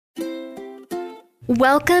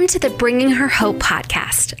Welcome to the Bringing Her Hope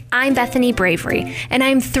podcast. I'm Bethany Bravery, and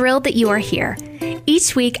I'm thrilled that you are here.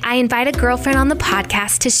 Each week, I invite a girlfriend on the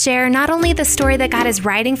podcast to share not only the story that God is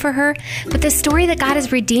writing for her, but the story that God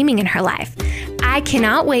is redeeming in her life. I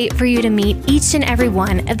cannot wait for you to meet each and every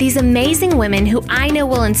one of these amazing women who I know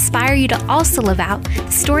will inspire you to also live out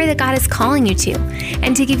the story that God is calling you to,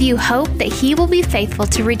 and to give you hope that He will be faithful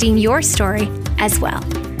to redeem your story as well.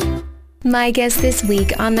 My guest this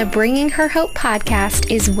week on the Bringing Her Hope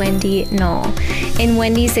podcast is Wendy Knoll. In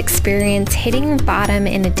Wendy's experience, hitting bottom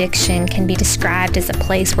in addiction can be described as a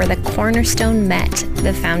place where the cornerstone met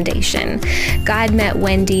the foundation. God met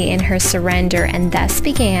Wendy in her surrender and thus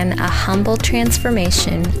began a humble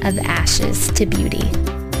transformation of ashes to beauty.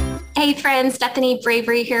 Hey friends, Bethany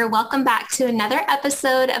Bravery here. Welcome back to another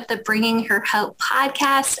episode of the Bringing Her Hope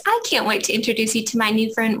podcast. I can't wait to introduce you to my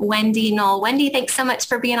new friend, Wendy Knoll. Wendy, thanks so much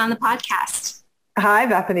for being on the podcast. Hi,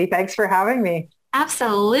 Bethany. Thanks for having me.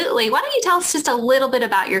 Absolutely. Why don't you tell us just a little bit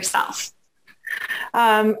about yourself?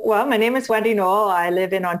 Well, my name is Wendy Knoll. I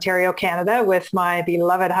live in Ontario, Canada with my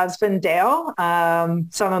beloved husband, Dale.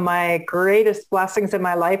 Some of my greatest blessings in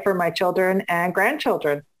my life are my children and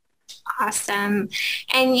grandchildren. Awesome.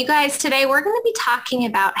 And you guys, today we're going to be talking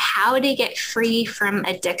about how to get free from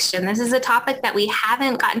addiction. This is a topic that we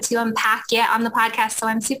haven't gotten to unpack yet on the podcast, so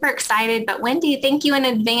I'm super excited. But Wendy, thank you in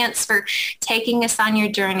advance for taking us on your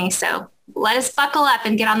journey. So let us buckle up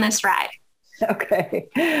and get on this ride. Okay.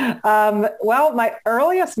 Well, my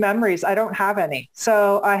earliest memories, I don't have any.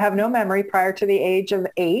 So I have no memory prior to the age of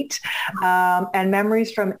 8. And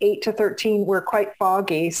memories from 8 to 13 were quite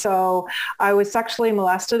foggy. So I was sexually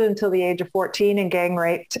molested until the age of 14 and gang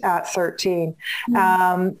raped at 13.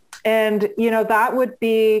 And, that would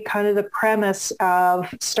be kind of the premise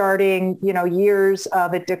of starting, years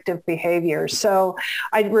of addictive behavior. So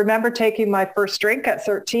I remember taking my first drink at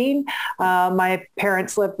 13. My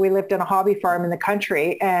parents we lived in a hobby farm in the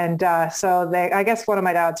country. And I guess one of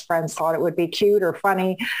my dad's friends thought it would be cute or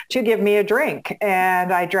funny to give me a drink.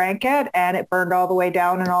 And I drank it and it burned all the way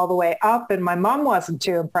down and all the way up. And my mom wasn't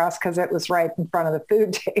too impressed because it was right in front of the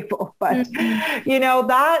food table. But,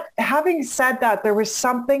 having said that, there was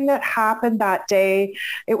something that happened that day.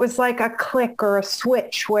 It was like a click or a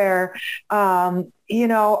switch where,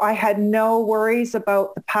 I had no worries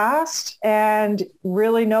about the past and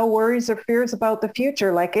really no worries or fears about the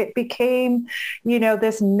future. Like it became,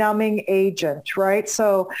 this numbing agent, right?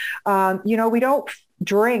 So, we don't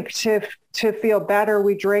drink to feel better.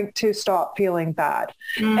 We drink to stop feeling bad.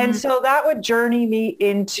 Mm-hmm. And so that would journey me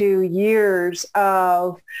into years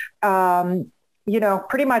of,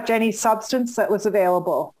 pretty much any substance that was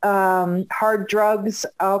available, hard drugs,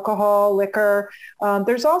 alcohol, liquor.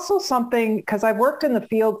 There's also something, because I've worked in the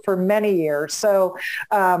field for many years. So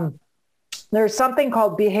there's something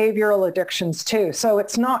called behavioral addictions too. So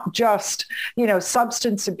it's not just,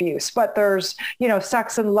 substance abuse, but there's,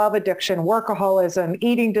 sex and love addiction, workaholism,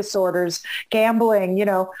 eating disorders, gambling.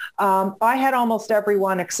 I had almost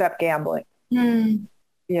everyone except gambling. Mm.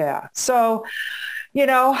 Yeah. So,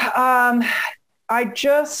 I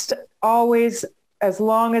just always, as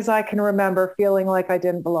long as I can remember, feeling like I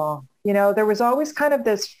didn't belong. There was always kind of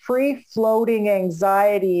this free-floating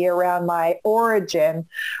anxiety around my origin.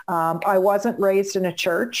 I wasn't raised in a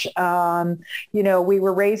church. We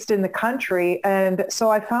were raised in the country. And so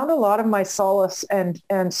I found a lot of my solace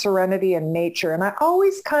and serenity in nature. And I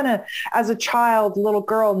always kind of, as a child, little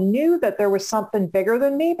girl, knew that there was something bigger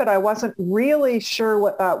than me, but I wasn't really sure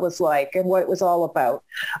what that was like and what it was all about.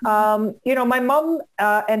 My mom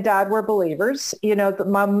and dad were believers. The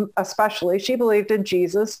mom especially, she believed in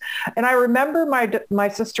Jesus. And I remember my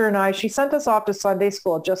sister and I, she sent us off to Sunday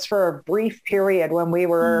school just for a brief period when we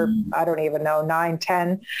were, I don't even know, 9,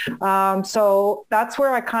 10. So that's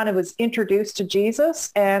where I kind of was introduced to Jesus.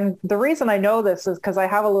 And the reason I know this is because I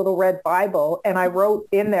have a little red Bible and I wrote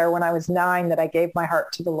in there when I was 9 that I gave my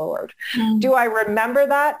heart to the Lord. Do I remember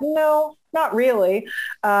that? No, not really.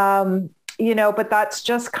 But that's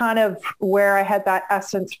just kind of where I had that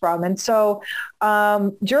essence from. And so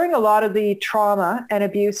during a lot of the trauma and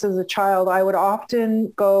abuse as a child, I would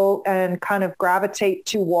often go and kind of gravitate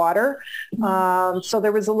to water. So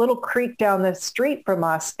there was a little creek down the street from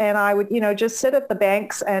us. And I would, just sit at the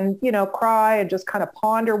banks and, cry and just kind of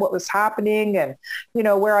ponder what was happening and,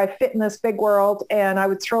 where I fit in this big world. And I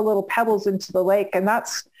would throw little pebbles into the lake. And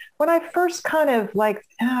that's when I first kind of like,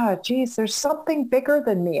 geez, there's something bigger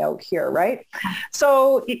than me out here, right?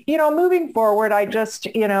 So, moving forward, I just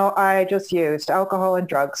used alcohol and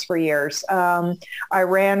drugs for years. I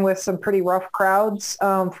ran with some pretty rough crowds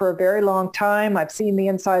for a very long time. I've seen the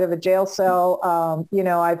inside of a jail cell.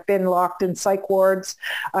 I've been locked in psych wards.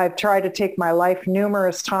 I've tried to take my life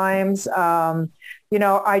numerous times. I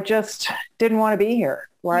just didn't want to be here,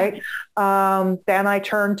 right? Then I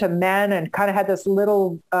turned to men and kind of had this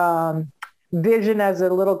little vision as a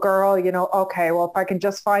little girl, okay, well, if I can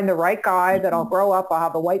just find the right guy, that I'll grow up, I'll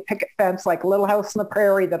have a white picket fence like Little House on the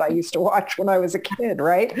Prairie that I used to watch when I was a kid,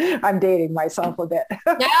 right? I'm dating myself a bit.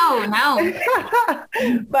 No.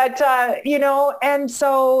 But, and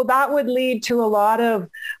so that would lead to a lot of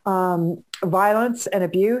violence and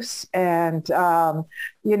abuse and,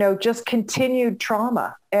 just continued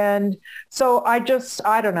trauma. And so I just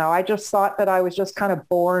thought that I was just kind of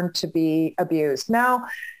born to be abused. Now,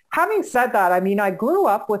 having said that, I grew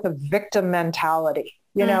up with a victim mentality,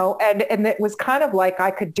 and it was kind of like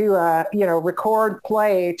I could do a, record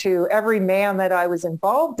play to every man that I was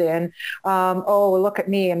involved in. Look at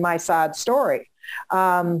me and my sad story.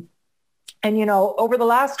 And, over the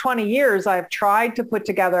last 20 years, I've tried to put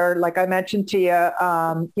together, like I mentioned to you,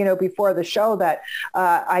 before the show, that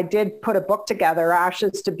I did put a book together,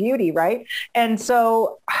 Ashes to Beauty, right? And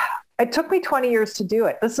so it took me 20 years to do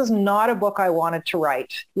it. This is not a book I wanted to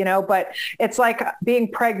write, but it's like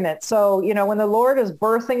being pregnant. So, when the Lord is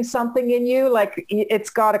birthing something in you, like it's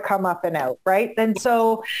got to come up and out, right? And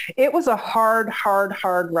so it was a hard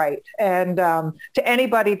write. And to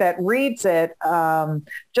anybody that reads it,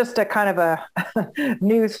 just a kind of a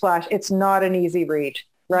news flash, it's not an easy read,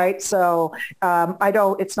 right? So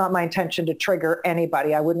it's not my intention to trigger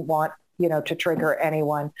anybody. I wouldn't want, to trigger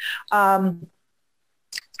anyone.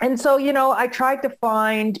 And so, I tried to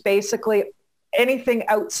find basically anything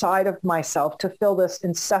outside of myself to fill this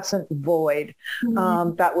incessant void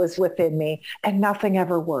that was within me, and nothing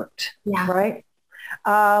ever worked. Yeah. Right.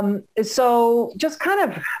 So just kind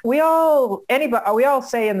of, we all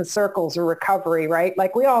say in the circles of recovery, right?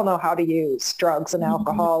 Like we all know how to use drugs and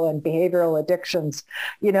alcohol and behavioral addictions,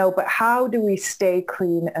 but how do we stay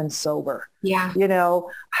clean and sober? Yeah.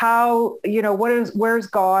 Where's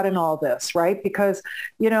God in all this, right? Because,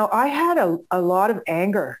 I had a lot of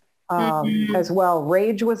anger as well.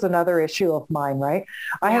 Rage was another issue of mine, right?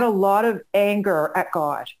 I had a lot of anger at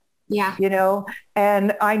God. Yeah.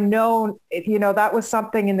 And I know, that was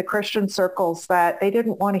something in the Christian circles that they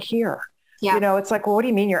didn't want to hear. Yeah. It's like, well, what do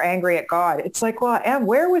you mean you're angry at God? It's like, well, and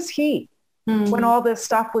where was he when all this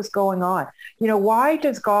stuff was going on? Why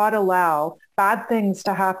does God allow bad things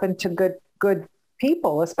to happen to good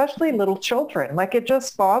people, especially little children? Like it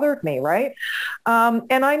just bothered me, right?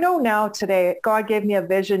 And I know now today, God gave me a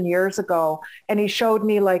vision years ago, and he showed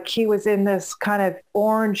me like he was in this kind of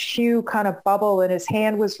orange hue kind of bubble, and his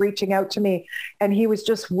hand was reaching out to me, and he was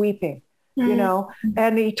just weeping,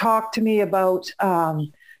 and he talked to me about,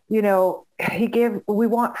 we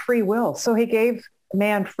want free will. So he gave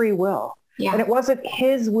man free will. Yeah. And it wasn't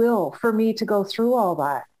his will for me to go through all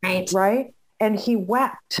that. Right. And he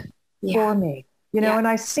wept for me. And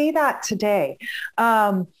I see that today.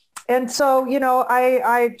 And so,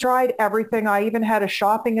 I tried everything. I even had a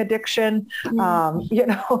shopping addiction,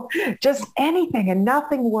 just anything, and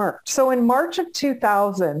nothing worked. So in March of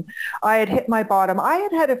 2000, I had hit my bottom. I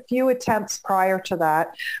had a few attempts prior to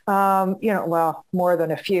that, more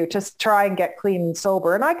than a few, to try and get clean and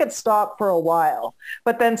sober. And I could stop for a while,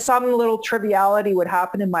 but then some little triviality would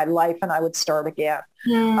happen in my life and I would start again.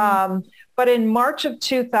 But in March of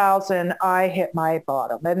 2000, I hit my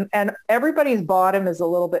bottom, and everybody's bottom is a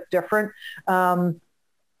little bit different. And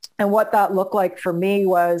what that looked like for me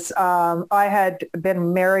was I had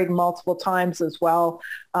been married multiple times as well.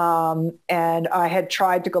 And I had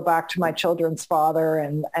tried to go back to my children's father,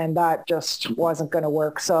 and that just wasn't going to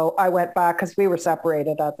work. So I went back, because we were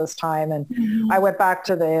separated at this time. And I went back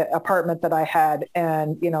to the apartment that I had,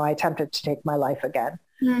 and, I attempted to take my life again.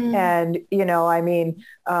 And,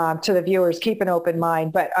 to the viewers, keep an open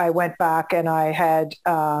mind. But I went back and I had,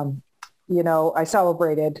 I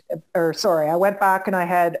went back and I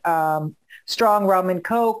had strong rum and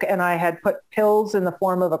Coke, and I had put pills in the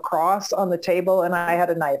form of a cross on the table, and I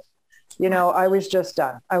had a knife. I was just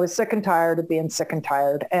done. I was sick and tired of being sick and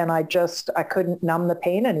tired. And I couldn't numb the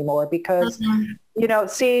pain anymore, because, in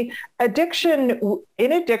addiction,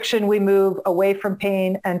 we move away from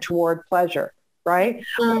pain and toward pleasure. Right?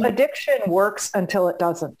 Addiction works until it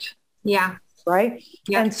doesn't. Yeah. Right.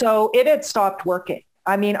 Yeah. And so it had stopped working.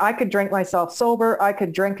 I mean, I could drink myself sober. I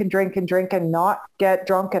could drink and drink and drink and not get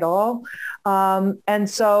drunk at all. And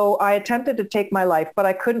so I attempted to take my life, but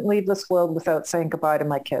I couldn't leave this world without saying goodbye to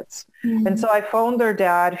my kids. Mm-hmm. And so I phoned their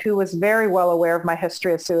dad, who was very well aware of my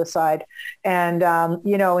history of suicide. And,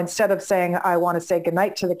 instead of saying, I want to say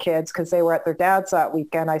goodnight to the kids because they were at their dad's that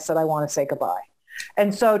weekend, I said, I want to say goodbye.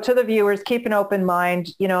 And so to the viewers, keep an open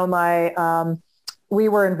mind. We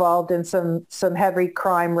were involved in some heavy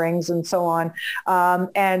crime rings and so on.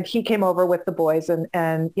 And he came over with the boys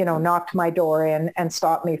and knocked my door in and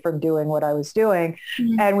stopped me from doing what I was doing.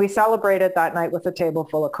 Mm-hmm. And we celebrated that night with a table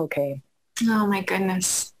full of cocaine. Oh my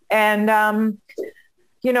goodness. And,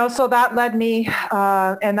 so that led me,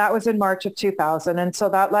 and that was in March of 2000. And so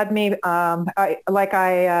that led me, I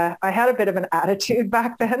had a bit of an attitude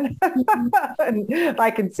back then, and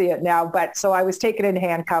I can see it now. But so I was taken in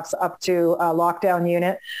handcuffs up to a lockdown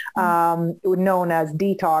unit, known as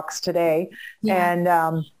detox today. Yeah.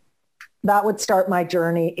 And that would start my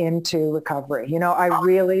journey into recovery. I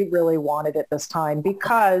really, really wanted it this time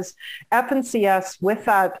because FNCS, with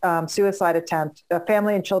that suicide attempt,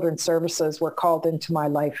 Family and Children's Services were called into my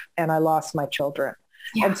life and I lost my children.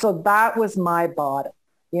 Yeah. And so that was my bottom,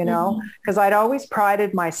 because I'd always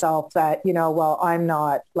prided myself that, I'm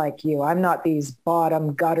not like you. I'm not these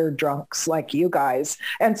bottom gutter drunks like you guys.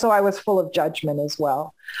 And so I was full of judgment as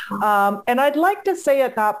well. And I'd like to say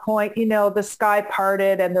at that point, the sky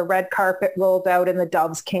parted and the red carpet rolled out and the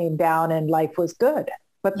doves came down and life was good.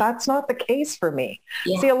 But that's not the case for me.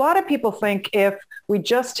 Yeah. See, a lot of people think if we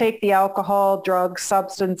just take the alcohol, drug,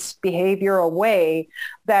 substance, behavior away,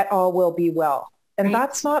 that all will be well. And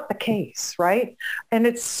that's not the case, right? And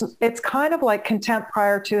it's kind of like contempt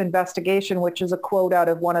prior to investigation, which is a quote out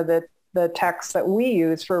of one of the texts that we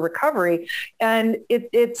use for recovery. And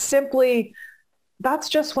it's simply, that's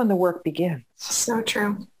just when the work begins. So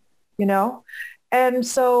true. And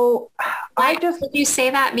so would you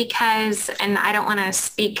say that because, and I don't want to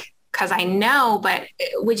speak because I know, but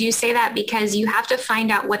would you say that because you have to find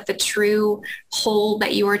out what the true hole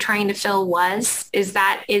that you were trying to fill was? Is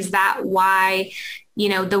that why,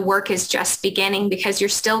 the work is just beginning, because you're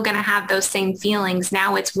still going to have those same feelings.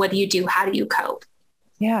 Now it's, what do you do? How do you cope?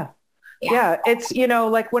 Yeah. Yeah. It's,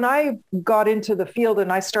 like when I got into the field and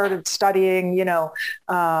I started studying,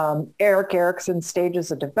 Erik Erikson's stages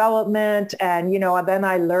of development. And, and then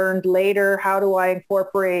I learned later, how do I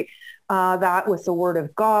incorporate that with the Word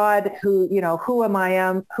of God, who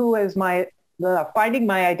is finding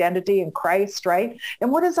my identity in Christ, right?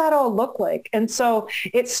 And what does that all look like? And so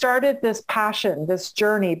it started this passion, this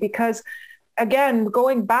journey, because again,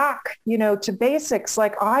 going back, to basics,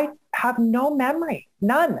 like I have no memory,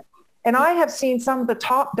 none. And I have seen some of the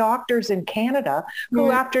top doctors in Canada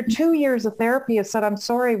who after 2 years of therapy have said, I'm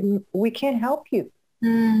sorry, we can't help you.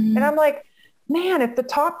 And I'm like, man, if the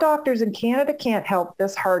top doctors in Canada can't help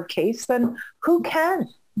this hard case, then who can?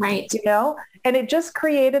 Right. And it just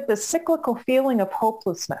created this cyclical feeling of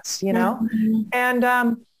hopelessness, Mm-hmm. And,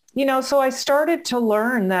 so I started to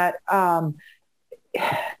learn that I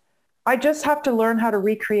just have to learn how to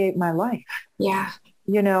recreate my life. Yeah.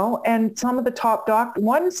 And some of the top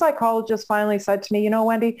one psychologist finally said to me,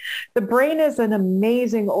 Wendy, the brain is an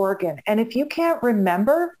amazing organ. And if you can't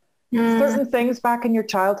remember certain things back in your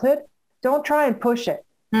childhood, don't try and push it.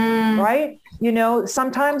 Right?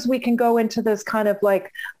 Sometimes we can go into this kind of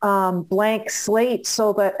like blank slate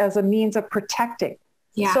so that as a means of protecting.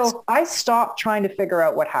 Yes. So I stopped trying to figure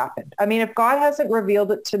out what happened. I mean, if God hasn't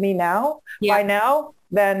revealed it to me by now,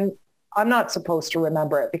 then I'm not supposed to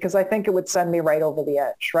remember it because I think it would send me right over the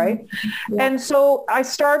edge, right? Yeah. And so I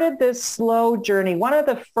started this slow journey. One of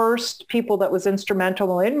the first people that was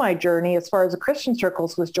instrumental in my journey as far as the Christian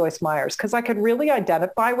circles was Joyce Myers, because I could really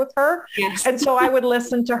identify with her. Yes. And so I would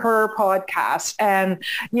listen to her podcast and,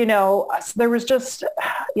 there was just,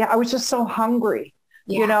 I was just so hungry,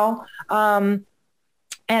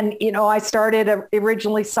 And, I started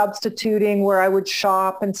originally substituting where I would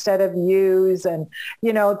shop instead of use. And,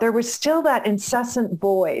 there was still that incessant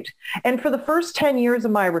void. And for the first 10 years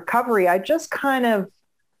of my recovery, I just kind of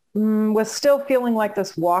was still feeling like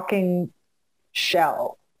this walking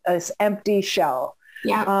shell, this empty shell.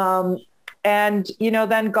 Yeah. And,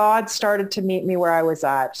 then God started to meet me where I was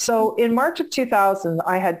at. So in March of 2000,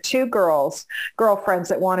 I had two girlfriends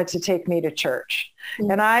that wanted to take me to church.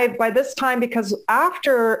 Mm-hmm. And by this time, because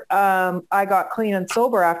after I got clean and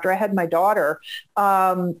sober, after I had my daughter,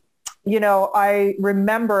 I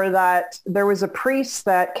remember that there was a priest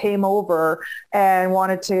that came over and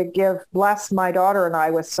wanted to bless my daughter and I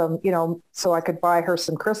with some, so I could buy her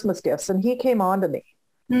some Christmas gifts. And he came on to me.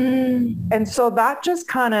 Mm-hmm. And so that just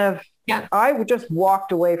kind of, Yeah. I just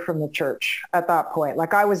walked away from the church at that point.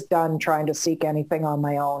 Like I was done trying to seek anything on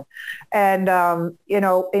my own. And,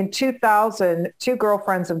 in 2000, two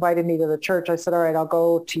girlfriends invited me to the church. I said, all right, I'll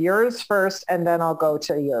go to yours first and then I'll go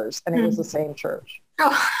to yours. And it was the same church.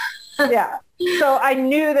 Oh. Yeah. So I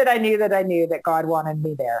knew that God wanted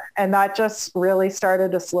me there. And that just really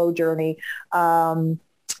started a slow journey. I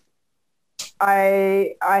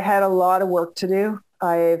had a lot of work to do.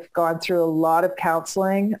 I've gone through a lot of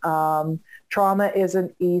counseling. Trauma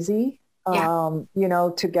isn't easy,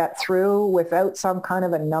 to get through without some kind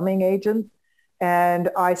of a numbing agent. And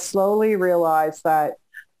I slowly realized that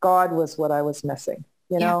God was what I was missing.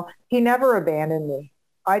 He never abandoned me.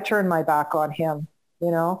 I turned my back on him.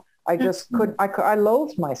 I just couldn't, I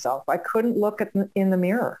loathed myself. I couldn't look in the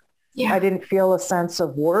mirror. Yeah. I didn't feel a sense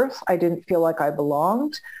of worth. I didn't feel like I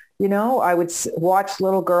belonged. I would watch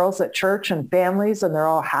little girls at church and families and they're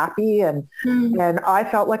all happy. And I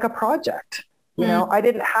felt like a project. I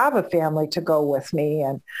didn't have a family to go with me.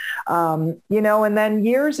 And, and then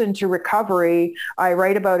years into recovery, I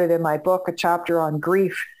write about it in my book, a chapter on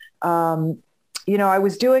grief. I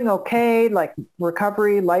was doing okay, like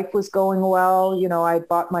recovery, life was going well. I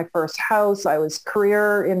bought my first house. I was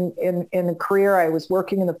in a career. I was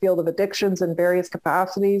working in the field of addictions in various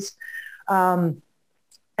capacities.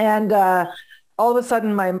 And all of a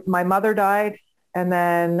sudden my mother died. And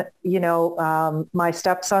then, my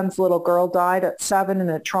stepson's little girl died at 7 in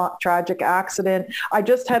a tragic accident. I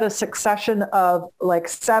just had a succession of like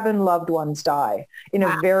 7 loved ones die in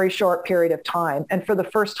a very short period of time. And for the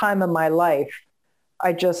first time in my life,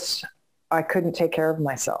 I couldn't take care of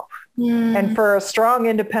myself. And for a strong,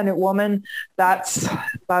 independent woman, that's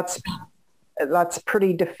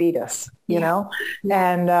pretty defeatist, know?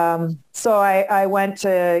 And so I went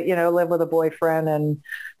to, live with a boyfriend and,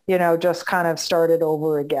 just kind of started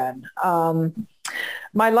over again.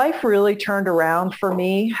 My life really turned around for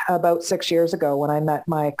me about 6 years ago when I met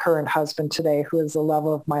my current husband today, who is the love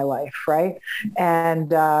of my life, right?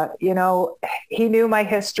 And, he knew my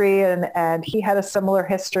history and he had a similar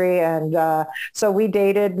history. And so we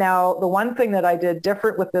dated. Now, the one thing that I did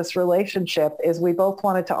different with this relationship is we both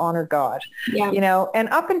wanted to honor God, and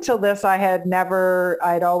up until this,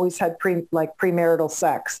 I'd always had premarital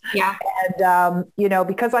sex. Yeah. And,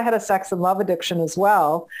 because I had a sex and love addiction as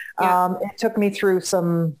well, it took me through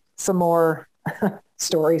some more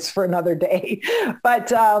stories for another day.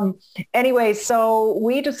 But anyway, so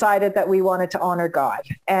we decided that we wanted to honor God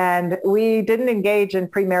and we didn't engage in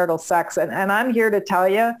premarital sex. And I'm here to tell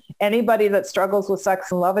you, anybody that struggles with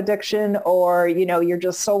sex and love addiction, or, you're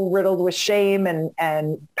just so riddled with shame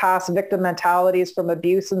and past victim mentalities from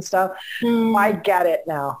abuse and stuff, I get it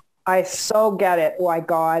now. I so get it why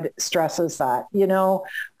God stresses that, Can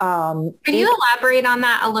you elaborate on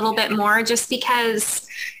that a little bit more? Just because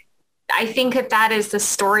I think that is the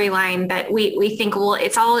storyline that we think, well,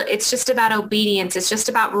 it's just about obedience. It's just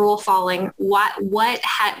about rule following. What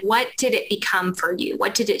did it become for you?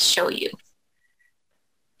 What did it show you?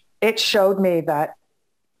 It showed me that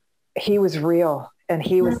he was real and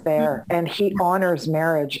he was there and he honors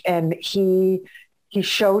marriage. And he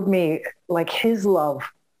showed me like his love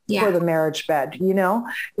for the marriage bed,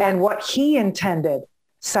 and what he intended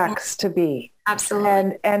sex to be.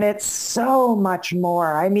 Absolutely. And it's so much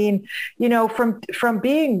more. I mean, from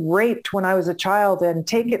being raped when I was a child and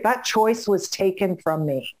that choice was taken from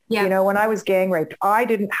me. Yeah. When I was gang raped, I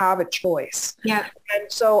didn't have a choice. Yeah.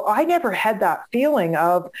 And so I never had that feeling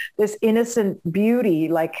of this innocent beauty,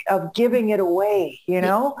 like of giving it away,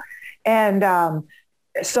 and,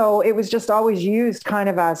 so it was just always used kind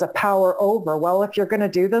of as a power over. Well, if you're going to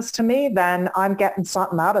do this to me, then I'm getting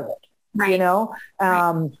something out of it. Right.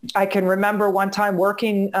 I can remember one time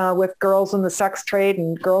working with girls in the sex trade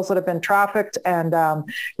and girls that have been trafficked. And, I'm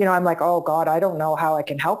like, oh God, I don't know how I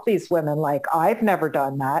can help these women. Like, I've never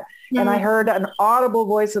done that. Mm-hmm. And I heard an audible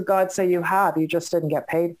voice of God say, you just didn't get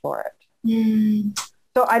paid for it. Mm.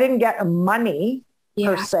 So I didn't get money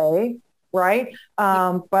per se. Right.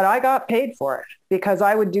 But I got paid for it because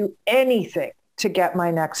I would do anything to get my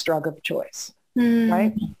next drug of choice. Mm.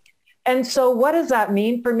 Right. And so what does that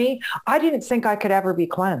mean for me? I didn't think I could ever be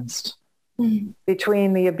cleansed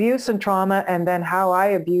between the abuse and trauma and then how I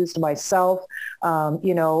abused myself,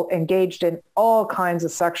 engaged in all kinds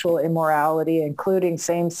of sexual immorality, including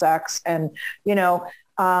same sex. And,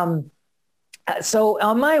 so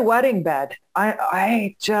on my wedding bed,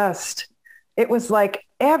 it was like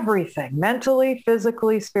everything mentally,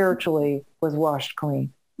 physically, spiritually was washed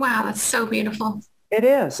clean. Wow. That's so beautiful. It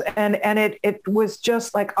is. And it was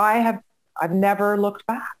just like, I've never looked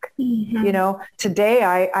back. Mm-hmm. Today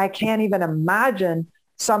I can't even imagine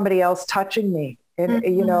somebody else touching me And,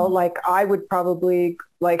 you know, like I would probably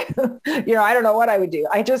like, you know, I don't know what I would do.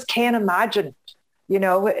 I just can't imagine it, you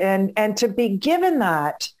know, and to be given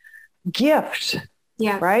that gift,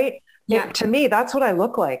 right? To me, that's what I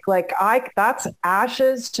look like. Like that's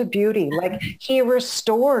ashes to beauty. Like he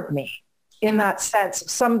restored me in that sense,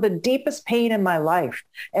 some of the deepest pain in my life,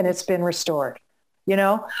 and it's been restored. You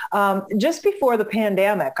know, just before the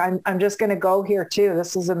pandemic, I'm just going to go here too.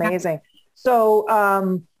 This is amazing. So,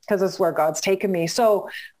 because this is where God's taken me. So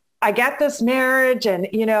I get this marriage and,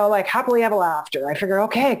 you know, like happily ever after. I figure,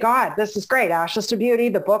 okay, God, this is great. Ashes to Beauty,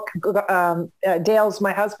 the book, Dale's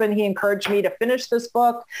my husband. He encouraged me to finish this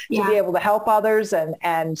book to be able to help others.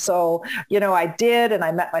 And so, you know, I did, and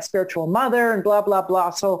I met my spiritual mother and blah, blah,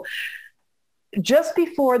 blah. So just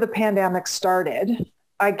before the pandemic started,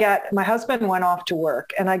 my husband went off to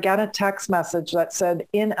work and I got a text message that said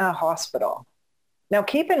in a hospital. Now,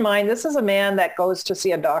 keep in mind, this is a man that goes to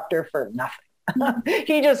see a doctor for nothing.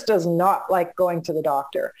 He just does not like going to the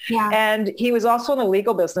doctor. And he was also in the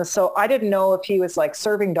legal business. So I didn't know if he was like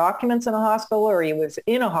serving documents in a hospital or he was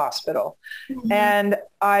in a hospital. And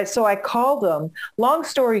so I called him. Long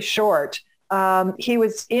story short, he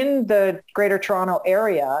was in the Greater Toronto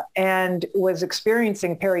area and was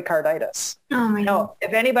experiencing pericarditis. Oh my God.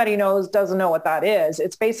 If anybody doesn't know what that is,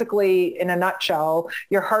 it's basically, in a nutshell,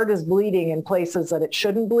 your heart is bleeding in places that it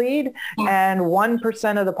shouldn't bleed, and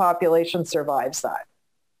 1% of the population survives that.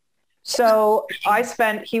 So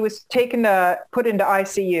he was put into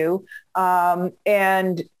ICU,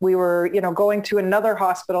 and we were, you know, going to another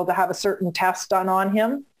hospital to have a certain test done on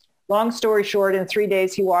him. Long story short, in 3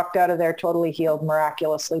 days, he walked out of there totally healed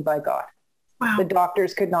miraculously by God. Wow. The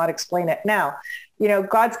doctors could not explain it. Now, you know,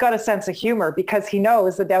 God's got a sense of humor because he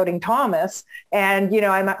knows the doubting Thomas. And, you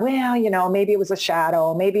know, I'm like, well, you know, maybe it was a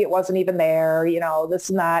shadow. Maybe it wasn't even there, you know, this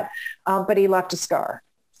and that. But he left a scar.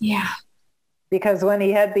 Yeah. Because when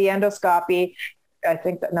he had the endoscopy, I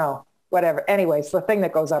think whatever. Anyways, the thing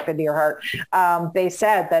that goes up into your heart, they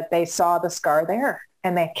said that they saw the scar there.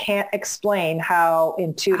 And they can't explain how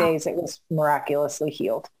in 2 days it was miraculously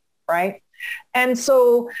healed, right? And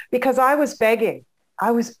so because I was begging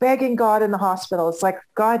God in the hospital. It's like,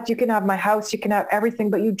 God, you can have my house, you can have everything,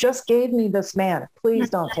 but you just gave me this man. Please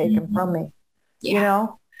don't take him from me, you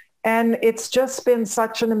know? And it's just been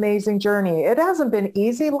such an amazing journey. It hasn't been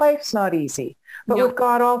easy. Life's not easy, but with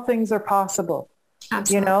God, all things are possible,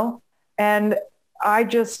 you know? And I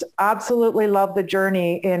just absolutely love the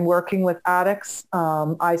journey in working with addicts.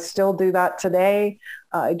 I still do that today.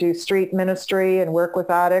 I do street ministry and work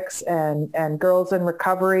with addicts and girls in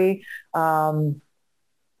recovery. I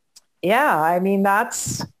mean,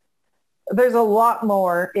 there's a lot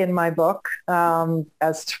more in my book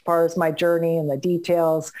as far as my journey and the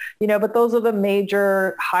details, you know, but those are the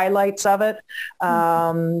major highlights of it.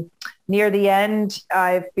 Near the end,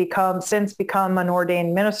 I've since become an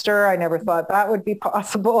ordained minister. I never thought that would be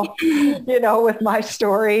possible, you know, with my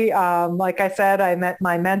story. Like I said, I met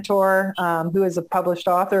my mentor, who is a published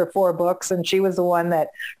author of 4 books, and she was the one that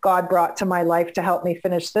God brought to my life to help me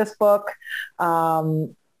finish this book.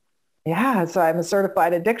 So I'm a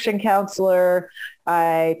certified addiction counselor.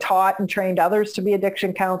 I taught and trained others to be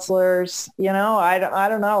addiction counselors. You know, I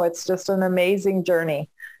don't know. It's just an amazing journey.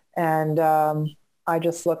 And I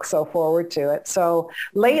just look so forward to it. So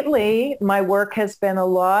lately, my work has been a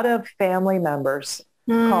lot of family members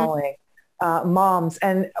calling, moms,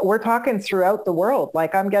 and we're talking throughout the world.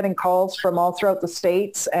 Like I'm getting calls from all throughout the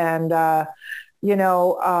States. And,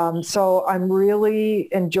 so I'm really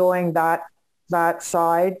enjoying that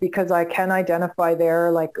side because I can identify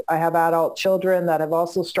there. Like I have adult children that have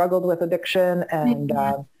also struggled with addiction. And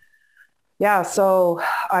so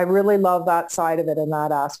I really love that side of it and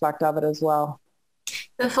that aspect of it as well.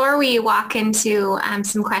 Before we walk into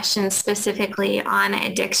some questions specifically on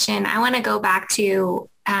addiction, I want to go back to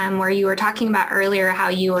where you were talking about earlier how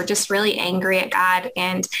you were just really angry at God.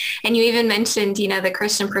 And you even mentioned, you know, the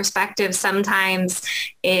Christian perspective sometimes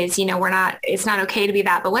is, you know, it's not okay to be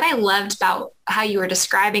that. But what I loved about how you were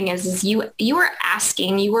describing is you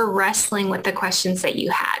were wrestling with the questions that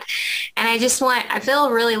you had. And I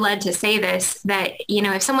feel really led to say this, that, you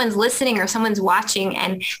know, if someone's listening or someone's watching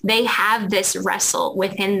and they have this wrestle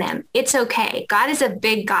within them, it's okay. God is a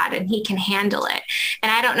big God and he can handle it.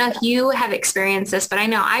 And I don't know if you have experienced this, but I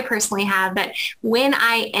know I personally have, that when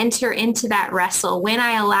I enter into that wrestle, when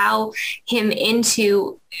I allow him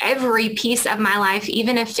into every piece of my life,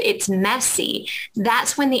 even if it's messy,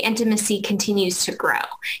 that's when the intimacy continues to grow.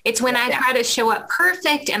 It's when I try to show up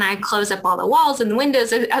perfect and I close up all the walls and the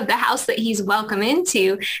windows of the house that he's welcome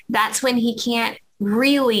into, that's when he can't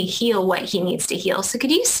really heal what he needs to heal. So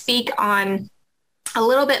could you speak on a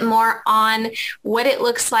little bit more on what it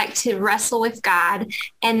looks like to wrestle with God,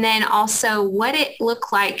 and then also what it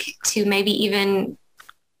looked like to maybe even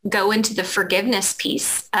go into the forgiveness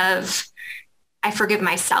piece of, I forgive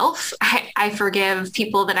myself. I forgive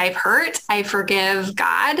people that I've hurt. I forgive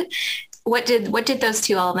God. What did those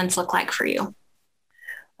two elements look like for you?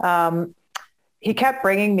 He kept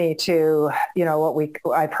bringing me to, what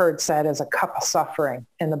I've heard said as a cup of suffering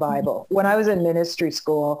in the Bible. When I was in ministry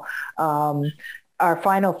school, our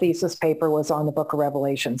final thesis paper was on the book of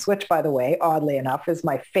Revelations, which, by the way, oddly enough, is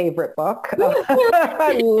my favorite book.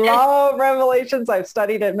 I love Revelations. I've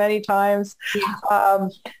studied it many times. Yeah.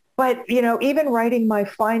 But, even writing my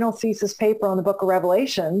final thesis paper on the book of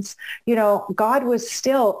Revelations, God was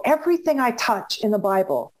still, everything I touch in the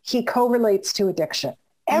Bible, he correlates to addiction.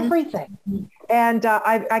 Everything. Mm-hmm. And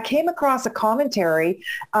I came across a commentary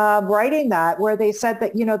writing that where they said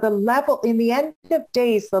that, the level in the end of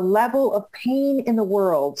days, the level of pain in the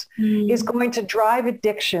world is going to drive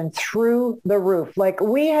addiction through the roof. Like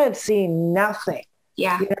we have seen nothing.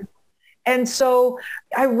 Yeah. And so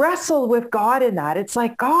I wrestled with God in that. It's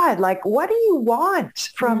like, God, like, what do you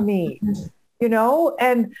want from me?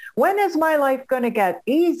 And when is my life going to get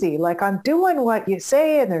easy? Like I'm doing what you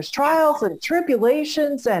say, and there's trials and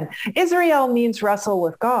tribulations, and Israel means wrestle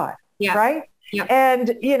with God, right? Yeah.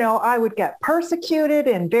 And, I would get persecuted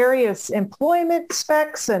in various employment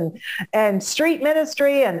specs and street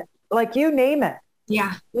ministry and like you name it.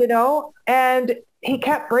 Yeah. And he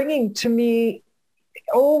kept bringing to me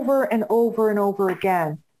over and over and over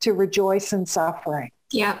again to rejoice in suffering.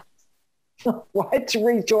 Yeah. What to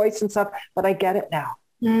rejoice and stuff, but I get it now.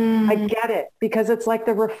 I get it because it's like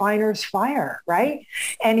the refiner's fire, right?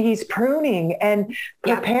 And he's pruning and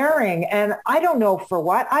preparing, and I don't know for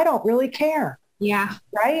what. I don't really care. Yeah.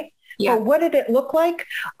 Right? Yeah. But what did it look like?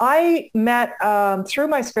 I met, through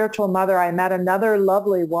my spiritual mother, I met another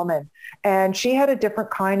lovely woman, and she had a different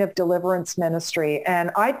kind of deliverance ministry. And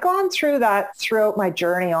I'd gone through that throughout my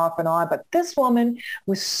journey off and on, but this woman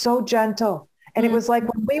was so gentle. And it was like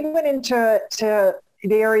when we went into the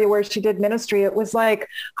area where she did ministry, it was like,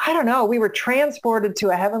 I don't know, we were transported to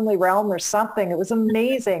a heavenly realm or something. It was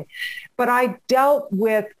amazing. But I dealt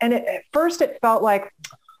with, and at first it felt like,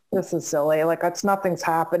 this is silly. Like nothing's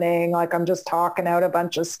happening. Like I'm just talking out a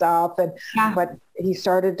bunch of stuff. But he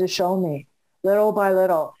started to show me little by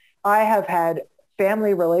little. I have had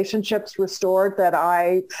family relationships restored that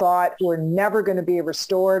I thought were never going to be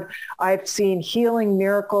restored. I've seen healing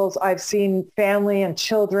miracles. I've seen family and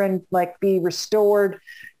children like be restored,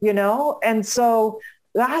 and so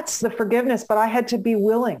that's the forgiveness, but I had to be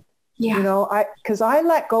willing, because I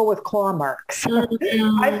let go with claw marks.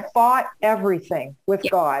 Mm-hmm. I fought everything with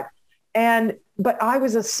God, but I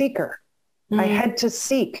was a seeker. Mm-hmm. I had to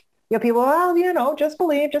seek. People, just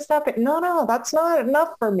believe, just stop it. No, that's not enough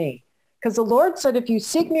for me. Because the Lord said, if you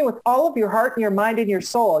seek me with all of your heart and your mind and your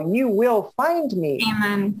soul, you will find me.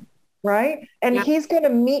 Amen. Right? And he's going to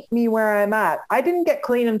meet me where I'm at. I didn't get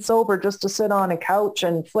clean and sober just to sit on a couch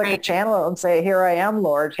and flick a channel and say, here I am,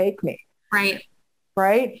 Lord, take me. Right.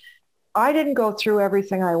 Right? I didn't go through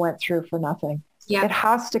everything I went through for nothing. Yep. It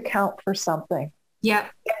has to count for something.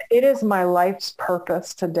 Yep. It is my life's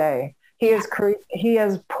purpose today. He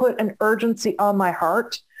has put an urgency on my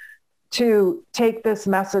heart to take this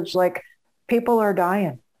message. Like, people are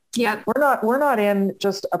dying. Yeah. We're not in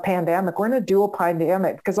just a pandemic. We're in a dual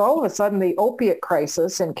pandemic because all of a sudden the opiate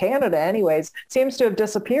crisis in Canada anyways seems to have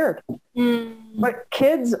disappeared. But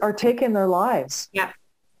kids are taking their lives. Yeah.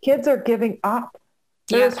 Kids are giving up.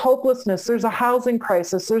 There's hopelessness. There's a housing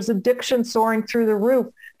crisis. There's addiction soaring through the roof.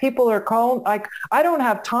 People are calling, like, I don't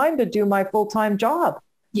have time to do my full-time job.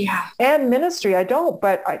 Yeah. And ministry. I don't,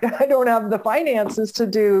 but I don't have the finances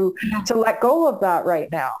to let go of that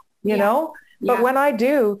right now, you know? But when I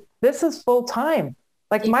do, this is full time.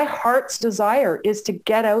 Like my heart's desire is to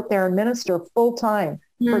get out there and minister full time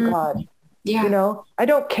for God. Yeah. You know, I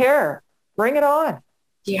don't care. Bring it on.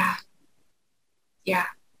 Yeah. Yeah.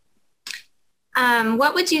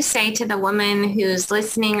 What would you say to the woman who's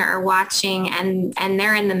listening or watching and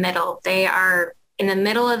they're in the middle? They are in the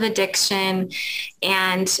middle of addiction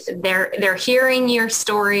and they're hearing your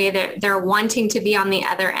story. They're wanting to be on the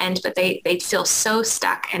other end, but they feel so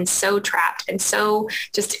stuck and so trapped and so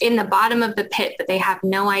just in the bottom of the pit that they have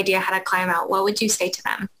no idea how to climb out. What would you say to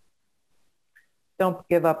them? Don't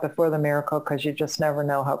give up before the miracle, because you just never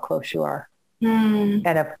know how close you are. And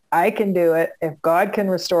if I can do it, if God can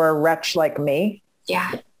restore a wretch like me,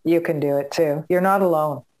 you can do it too. You're not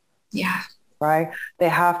alone. Yeah. Right? They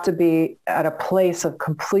have to be at a place of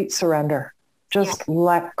complete surrender. Just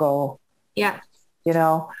let go. Yeah. You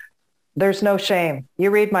know, There's no shame.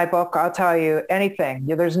 You read my book, I'll tell you anything.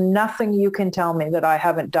 There's nothing you can tell me that I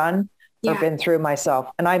haven't done or been through myself.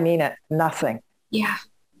 And I mean it, nothing. Yeah.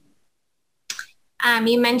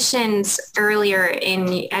 You mentioned earlier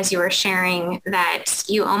as you were sharing that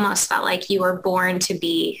you almost felt like you were born to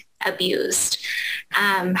be abused.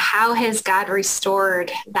 How has God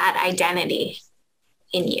restored that identity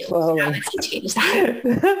in you? Slowly. How has he changed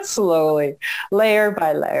that? Slowly, layer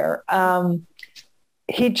by layer.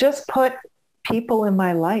 He just put people in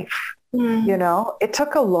my life. You know, it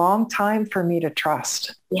took a long time for me to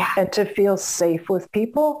trust and to feel safe with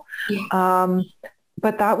people.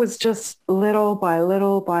 But that was just little by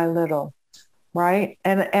little by little, right?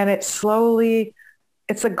 And it's slowly,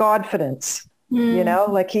 it's a Godfidence, you know,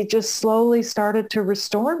 like he just slowly started to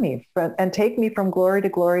restore me and take me from glory to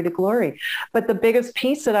glory to glory. But the biggest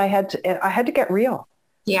piece that I had to get real.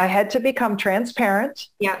 I had to become transparent.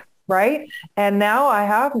 Right. And now I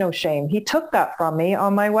have no shame. He took that from me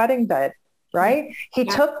on my wedding bed. Right. He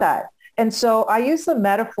took that. And so I use the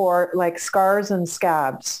metaphor like scars and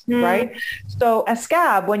scabs, right? So a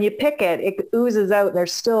scab, when you pick it, it oozes out.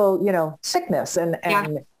 There's still, you know, sickness and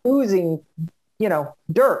oozing, you know,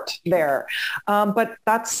 dirt there. But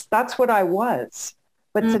that's what I was.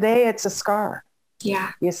 But today it's a scar.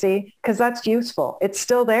 You see, because that's useful. It's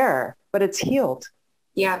still there, but it's healed.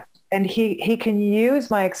 And he can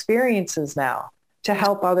use my experiences now to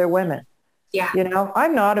help other women. You know,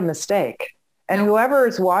 I'm not a mistake. And whoever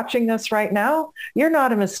is watching this right now, you're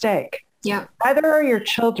not a mistake. Neither are your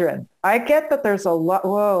children. I get that there's a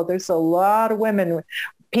lot of women,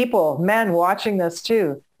 people, men watching this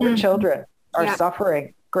too. Their children are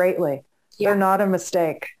suffering greatly. They're not a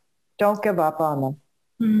mistake. Don't give up on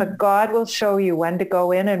them. But God will show you when to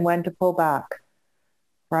go in and when to pull back.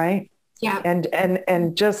 Right?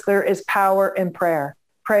 And just there is power in prayer.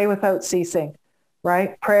 Pray without ceasing.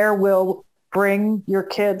 Right? Prayer will bring your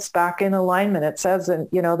kids back in alignment. It says, and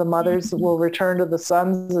you know, the mothers will return to the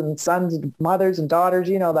sons and sons, mothers and daughters.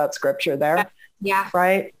 You know, that scripture there.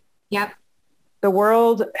 Right. The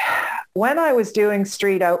world, when I was doing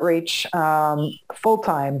street outreach full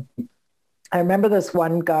time, I remember this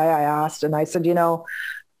one guy I asked and I said, you know,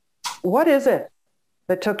 what is it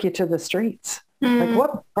that took you to the streets? Like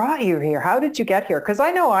what brought you here? How did you get here? Because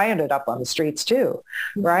I know I ended up on the streets too.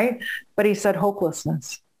 Right. But he said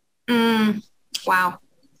hopelessness. Wow.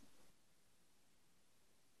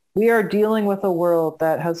 We are dealing with a world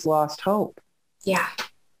that has lost hope.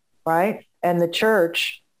 Right. And the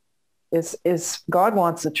church is God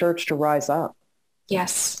wants the church to rise up.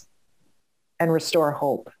 And restore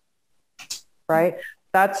hope. Right.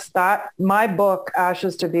 My book,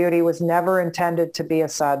 Ashes to Beauty, was never intended to be a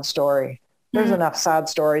sad story. There's enough sad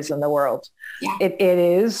stories in the world. It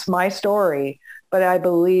is my story, but I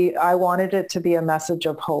believe I wanted it to be a message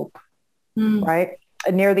of hope. Right.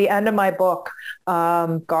 And near the end of my book,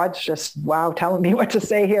 God's just, telling me what to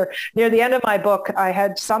say here. Near the end of my book,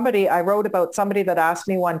 I wrote about somebody that asked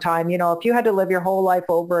me one time, you know, if you had to live your whole life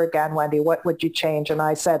over again, Wendy, what would you change? And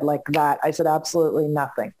I said like that. I said, absolutely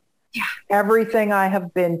nothing. Everything I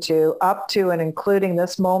have been to, up to and including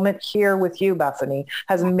this moment here with you, Bethany,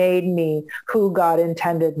 has made me who God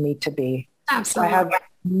intended me to be. Absolutely. I have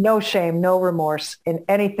no shame, no remorse in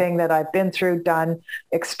anything that I've been through, done,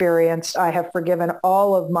 experienced. I have forgiven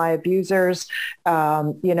all of my abusers.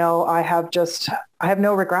 You know, I have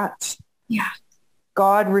no regrets.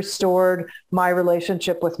 God restored my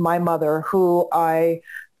relationship with my mother, who I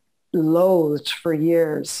loathed for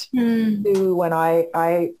years. When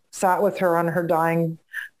I sat with her on her dying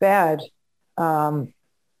bed, I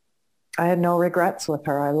had no regrets with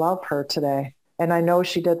her. I love her today. And I know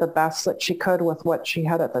she did the best that she could with what she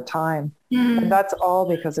had at the time. And that's all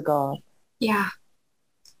because of God.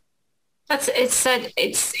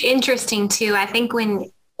 It's interesting too. I think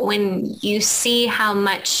when you see how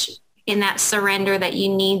much in that surrender that you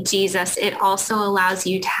need Jesus, it also allows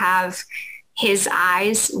you to have his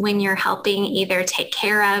eyes when you're helping either take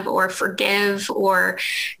care of or forgive or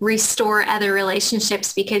restore other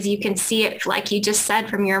relationships, because you can see it, like you just said,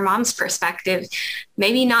 from your mom's perspective,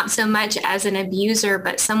 maybe not so much as an abuser,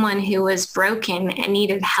 but someone who was broken and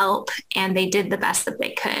needed help, and they did the best that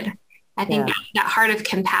they could. I think that heart of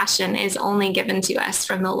compassion is only given to us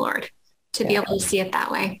from the Lord to be able to see it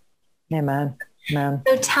that way. Amen.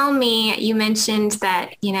 So tell me, you mentioned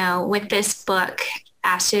that, you know, with this book,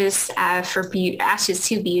 Ashes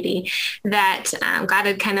to Beauty, that God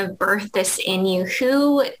had kind of birthed this in you.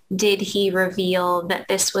 Who did he reveal that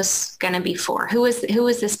this was going to be for? Who was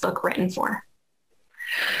this book written for?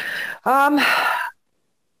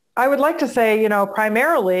 I would like to say, you know,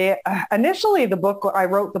 primarily, initially I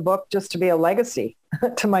wrote the book just to be a legacy.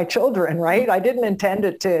 to my children, right? I didn't intend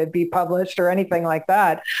it to be published or anything like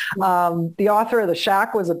that. The author of The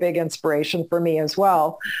Shack was a big inspiration for me as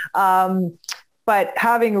well. But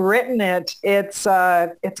having written it, it's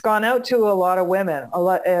gone out to a lot of women, a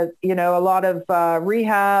lot of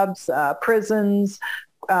rehabs, prisons,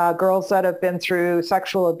 girls that have been through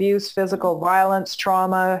sexual abuse, physical violence,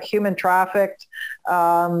 trauma, human trafficked,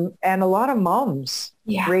 and a lot of moms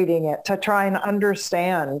reading it to try and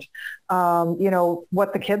understand,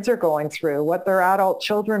 what the kids are going through, what their adult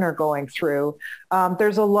children are going through.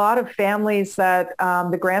 There's a lot of families that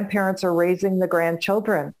the grandparents are raising the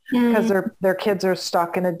grandchildren because their kids are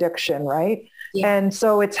stuck in addiction, right? Yeah. And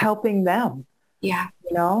so it's helping them. Yeah.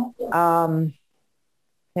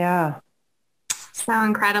 Yeah. So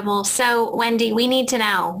incredible. So Wendy, we need to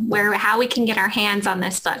know how we can get our hands on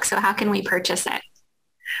this book. So how can we purchase it?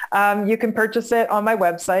 You can purchase it on my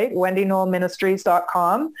website,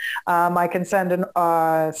 wendyknollministries.com. I can send an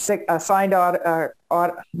signed an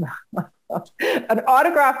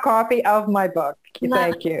autographed copy of my book.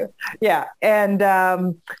 Thank you. Yeah. And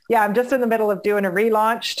I'm just in the middle of doing a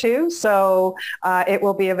relaunch too. So it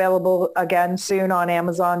will be available again soon on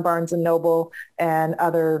Amazon, Barnes & Noble, and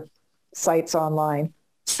other sites online.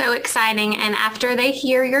 So exciting. And after they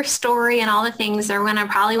hear your story and all the things, they're going to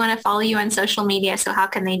probably want to follow you on social media. So how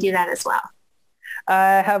can they do that as well?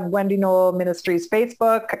 I have Wendy Knoll Ministries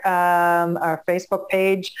Facebook, our Facebook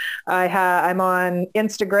page. I'm on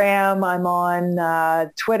Instagram. I'm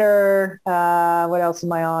on Twitter. What else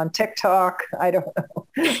am I on? TikTok. I don't know.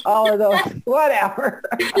 All of those, whatever.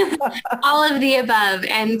 All of the above.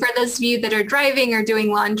 And for those of you that are driving or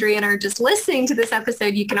doing laundry and are just listening to this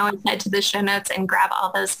episode, you can always head to the show notes and grab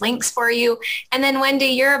all those links for you. And then Wendy,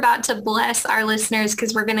 you're about to bless our listeners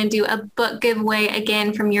because we're going to do a book giveaway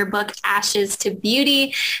again from your book, Ashes to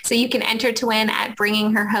Beauty. So you can enter to win at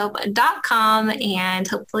bringingherhope.com, and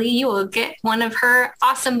hopefully you will get one of her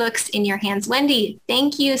awesome books in your hands. Wendy,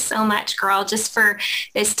 thank you so much, girl, just for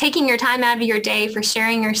this, taking your time out of your day, for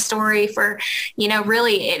sharing your story, for,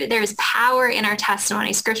 really there's power in our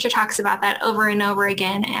testimony. Scripture talks about that over and over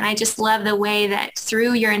again. And I just love the way that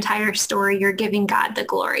through your entire story, you're giving God the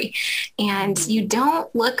glory. And you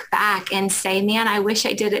don't look back and say, man, I wish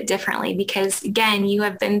I did it differently, because again, you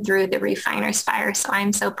have been through the refiner's fire. So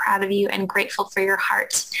I'm so proud of you and grateful for your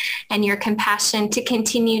heart and your compassion to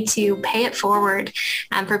continue to pay it forward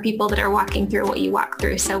for people that are walking through what you walk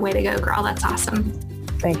through. So way to go, girl. That's awesome.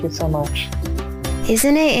 Thank you so much.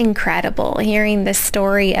 Isn't it incredible hearing the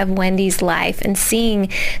story of Wendy's life and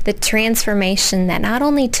seeing the transformation that not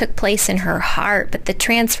only took place in her heart, but the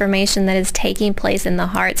transformation that is taking place in the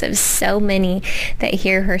hearts of so many that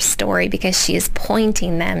hear her story, because she is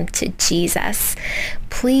pointing them to Jesus.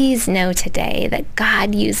 Please know today that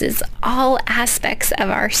God uses all aspects of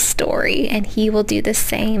our story, and he will do the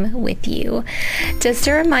same with you. Just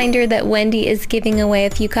a reminder that Wendy is giving away a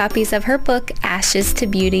few copies of her book, Ashes to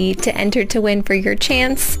Beauty. To enter to win for your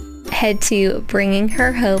chance, head to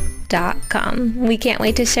bringingherhope.com. We can't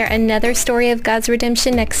wait to share another story of God's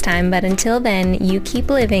redemption next time, but until then, you keep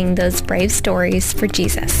living those brave stories for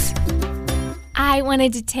Jesus. I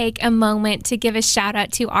wanted to take a moment to give a shout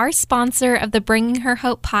out to our sponsor of the Bringing Her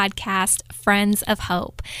Hope podcast, Friends of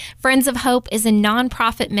Hope. Friends of Hope is a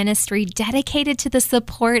nonprofit ministry dedicated to the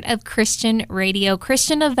support of Christian radio,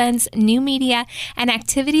 Christian events, new media, and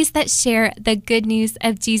activities that share the good news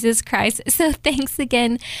of Jesus Christ. So thanks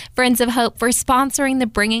again, Friends of Hope, for sponsoring the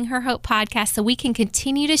Bringing Her Hope podcast so we can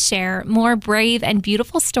continue to share more brave and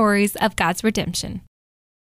beautiful stories of God's redemption.